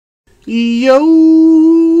Yo!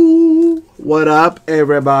 What up,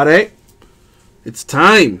 everybody? It's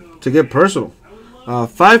time to get personal.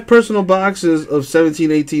 5 personal boxes of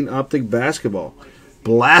 17-18 Optic basketball.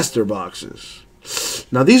 Blaster boxes.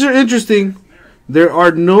 Now, these are interesting. There are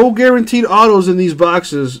no guaranteed autos in these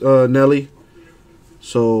boxes, Nelly.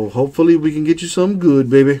 So, hopefully we can get you some good,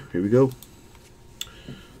 baby. Here we go.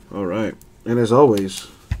 All right. And as always,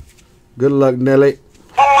 good luck, Nelly.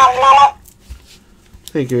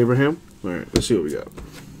 Thank you, Abraham. All right, let's see what we got.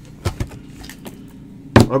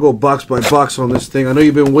 I'll go box by box on this thing. I know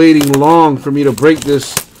you've been waiting long for me to break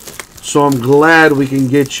this, so I'm glad we can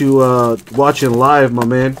get you watching live, my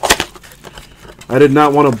man. I did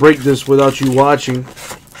not want to break this without you watching.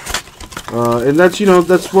 And that's, you know,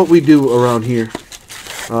 that's what we do around here.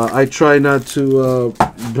 I try not to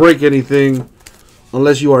break anything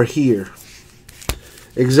unless you are here.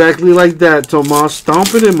 Exactly like that, Tomas.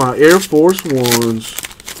 Stomping in my Air Force Ones.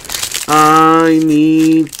 I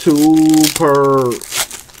need 2 per.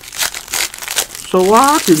 So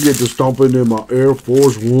I can get to stomping in my Air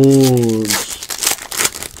Force Ones.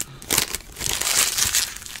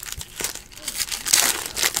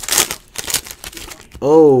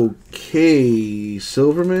 Okay,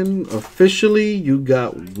 Silverman, officially you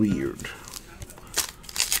got weird.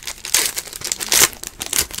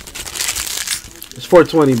 It's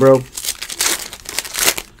 420, bro.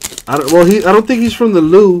 I don't think he's from the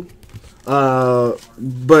Lou.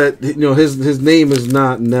 But you know his name is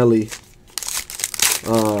not Nelly.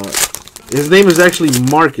 His name is actually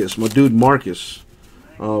Marcus, my dude Marcus.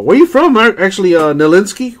 Where you from, actually,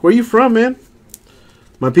 Nelinsky? Where you from, man?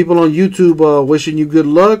 My people on YouTube wishing you good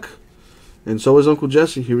luck, and so is Uncle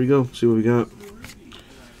Jesse. Here we go. See what we got.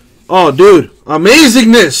 Oh, dude,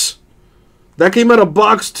 amazingness! That came out of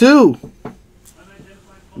box 2.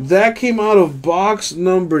 That came out of box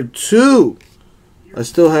number 2. I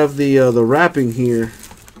still have the wrapping here.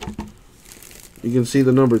 You can see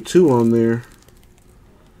the number 2 on there.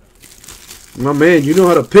 My man, you know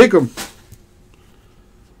how to pick them.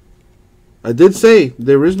 I did say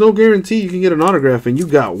there is no guarantee you can get an autograph, and you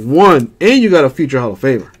got one, and you got a future Hall of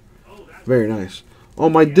Famer. Very nice. Oh,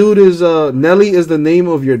 my dude is Nelly is the name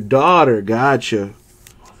of your daughter. Gotcha.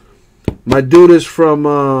 My dude is from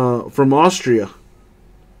Austria.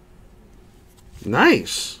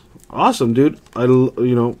 Nice. Awesome, dude. I don't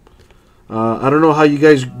know how you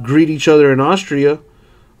guys greet each other in Austria,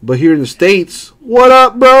 but here in the States, what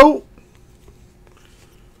up, bro?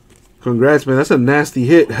 Congrats, man. That's a nasty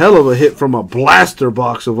hit. Hell of a hit from a blaster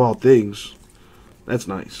box of all things. That's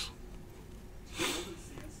nice.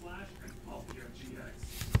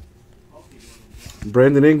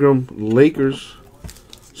 Brandon Ingram, Lakers.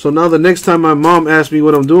 So now the next time my mom asks me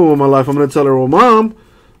what I'm doing with my life, I'm going to tell her, well, Mom,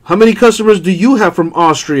 how many customers do you have from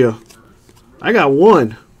Austria? I got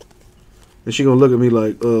 1. And she going to look at me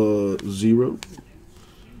like, 0.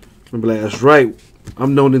 I'm like, that's right.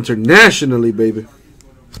 I'm known internationally, baby.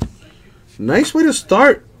 Nice way to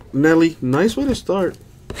start, Nelly. Nice way to start.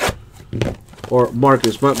 Or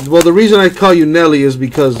Marcus. Well, the reason I call you Nelly is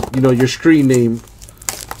because, you know, your screen name,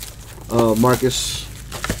 Marcus.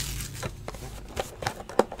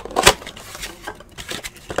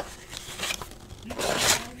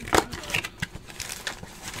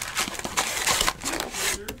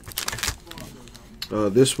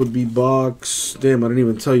 This would be box. Damn, I didn't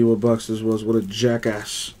even tell you what box this was. What a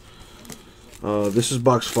jackass. This is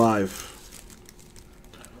box 5.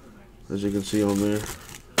 As you can see on there.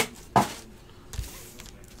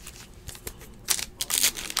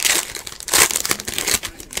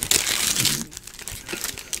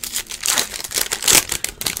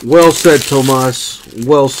 Well said, Tomas.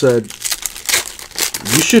 Well said.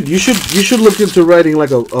 You should look into writing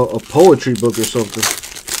like a poetry book or something.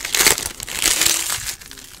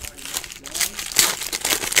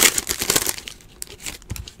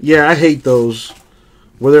 Yeah, I hate those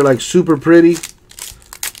where they're like super pretty,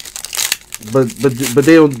 but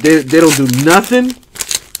they don't do nothing.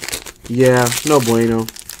 Yeah, no bueno.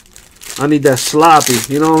 I need that sloppy.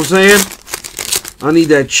 You know what I'm saying? I need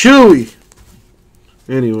that chewy.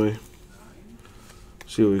 Anyway,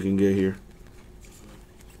 see what we can get here.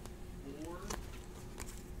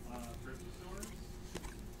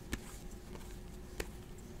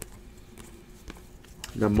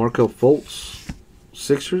 Got Markel Fultz,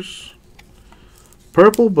 Sixers.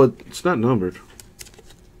 Purple, but it's not numbered.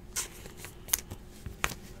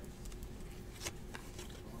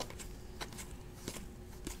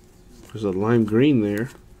 There's a lime green there,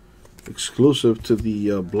 exclusive to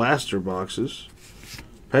the blaster boxes.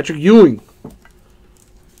 Patrick Ewing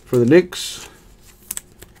for the Knicks.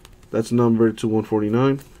 That's numbered to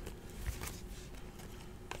 149.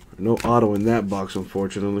 No auto in that box,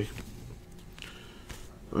 unfortunately.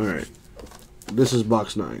 Alright. This is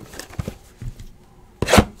box 9.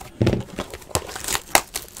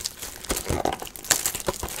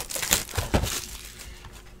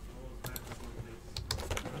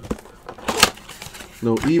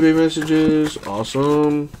 No eBay messages.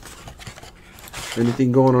 Awesome.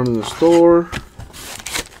 Anything going on in the store?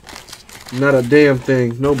 Not a damn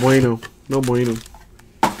thing. No bueno. No bueno.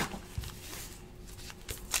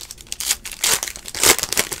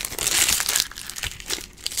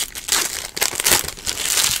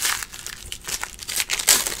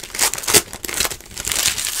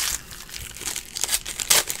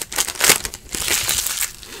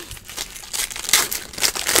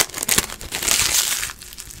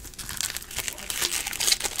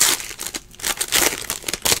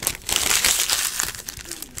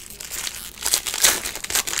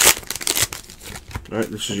 Alright,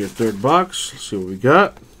 this is your third box. Let's see what we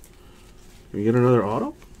got. We get another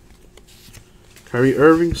auto. Kyrie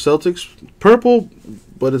Irving, Celtics. Purple,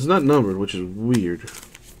 but it's not numbered, which is weird.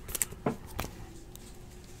 Oh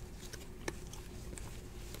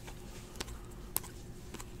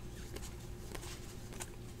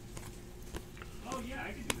yeah,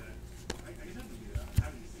 I can do that. I can definitely do that. I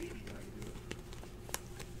haven't seen it, but I can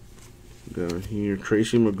do it. Down here,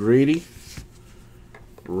 Tracy McGrady.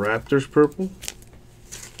 Raptors purple.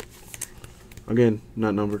 Again,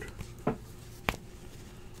 not numbered.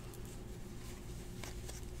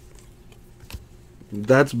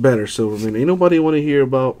 That's better, Silverman. Ain't nobody want to hear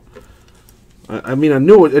about. I mean, I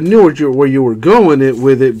knew where you were going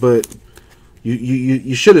with it, but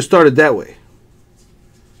you should have started that way.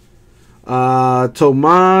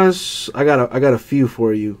 Tomas, I got a few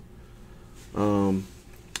for you.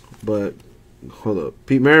 But hold up,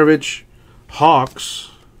 Pete Maravich, Hawks,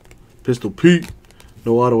 Pistol Pete,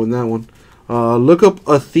 no auto in that one. Look up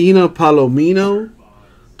Athena Palomino,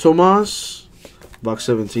 Tomas, box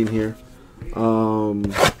 17 here.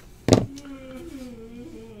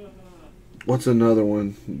 What's another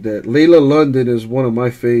one? That Layla London is one of my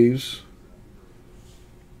faves.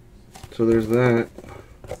 So there's that.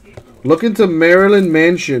 Look into Maryland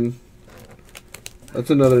Mansion. That's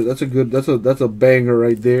a banger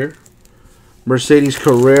right there. Mercedes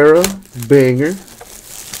Carrera, banger.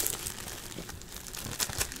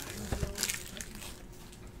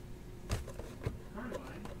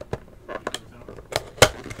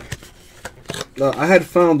 I had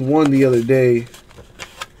found one the other day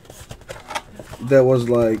that was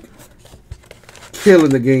like killing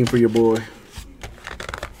the game for your boy.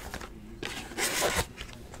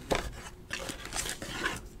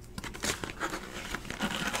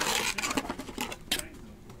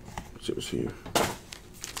 Let's see what's here.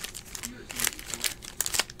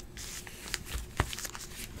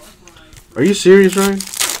 Are you serious, Ryan?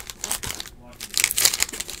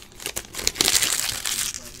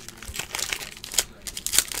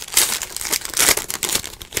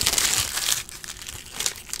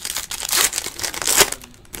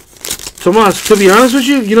 Tomas, to be honest with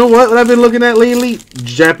you, you know what I've been looking at lately?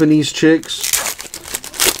 Japanese chicks.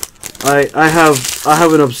 I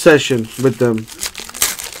have an obsession with them.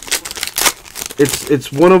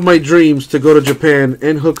 It's one of my dreams to go to Japan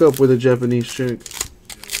and hook up with a Japanese chick.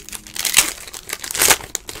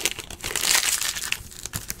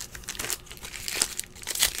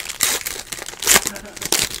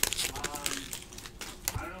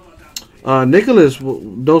 Nicholas,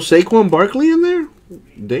 no Saquon Barkley in there?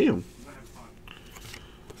 Damn.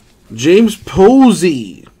 James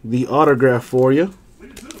Posey, the autograph for you.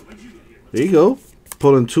 There you go.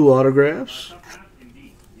 Pulling 2 autographs.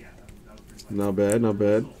 Not bad, not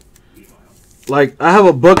bad. Like, I have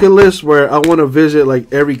a bucket list where I want to visit,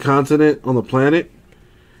 like, every continent on the planet.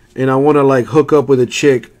 And I want to, like, hook up with a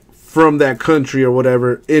chick from that country or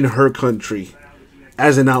whatever in her country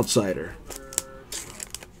as an outsider.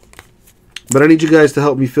 But I need you guys to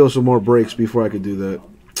help me fill some more breaks before I could do that.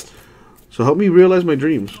 So help me realize my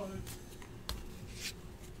dreams.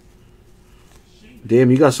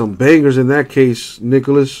 Damn, you got some bangers in that case,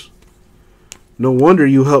 Nicholas. No wonder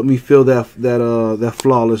you helped me fill that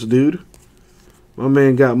flawless, dude. My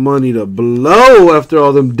man got money to blow after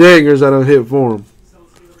all them dangers I done hit for him.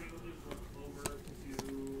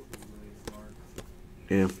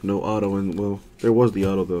 Yeah, no auto in. Well, there was the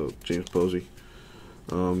auto though, James Posey.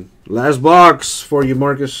 Last box for you,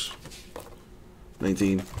 Marcus.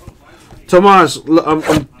 19. Tomas,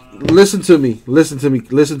 listen to me. Listen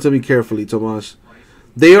to me carefully, Tomas.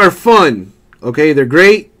 They are fun, okay? They're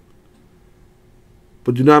great,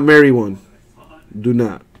 but do not marry one. Do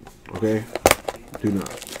not, okay? Do not.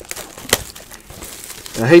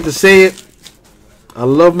 I hate to say it. I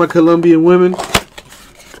love my Colombian women,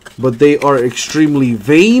 but they are extremely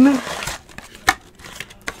vain.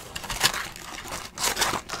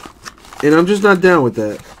 And I'm just not down with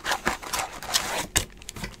that.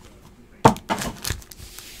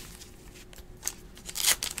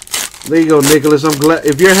 There you go, Nicholas. I'm glad.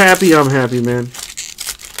 If you're happy, I'm happy, man.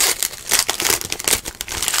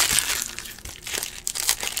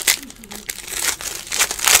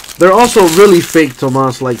 They're also really fake,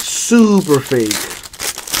 Tomas. Like, super fake.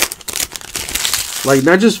 Like,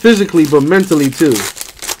 not just physically, but mentally, too.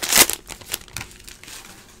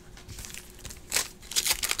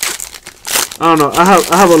 I don't know. I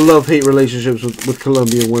have a love-hate relationships with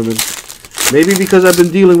Colombian women. Maybe because I've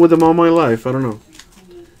been dealing with them all my life. I don't know.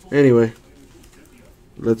 Anyway.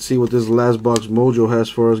 Let's see what this last box mojo has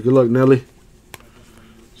for us. Good luck, Nelly.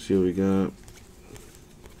 See what we got.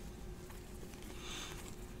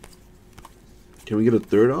 Can we get a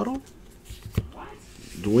third auto?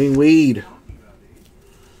 Dwayne Wade.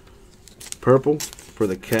 Purple for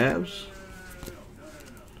the Cavs.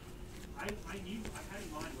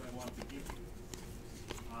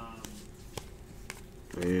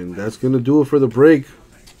 And that's going to do it for the break.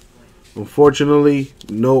 Unfortunately,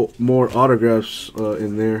 no more autographs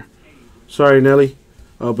in there. Sorry, Nelly.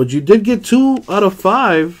 But you did get 2 out of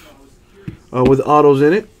 5 with autos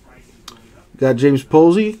in it. Got James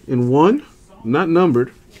Posey in 1. Not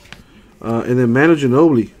numbered. And then Manu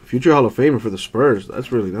Ginobili, future Hall of Famer for the Spurs.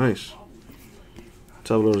 That's really nice.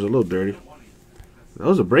 Tableau is a little dirty. That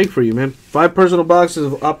was a break for you, man. 5 personal boxes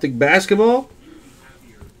of Optic basketball.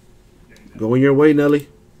 Going your way, Nelly.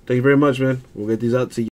 Thank you very much, man. We'll get these out to you.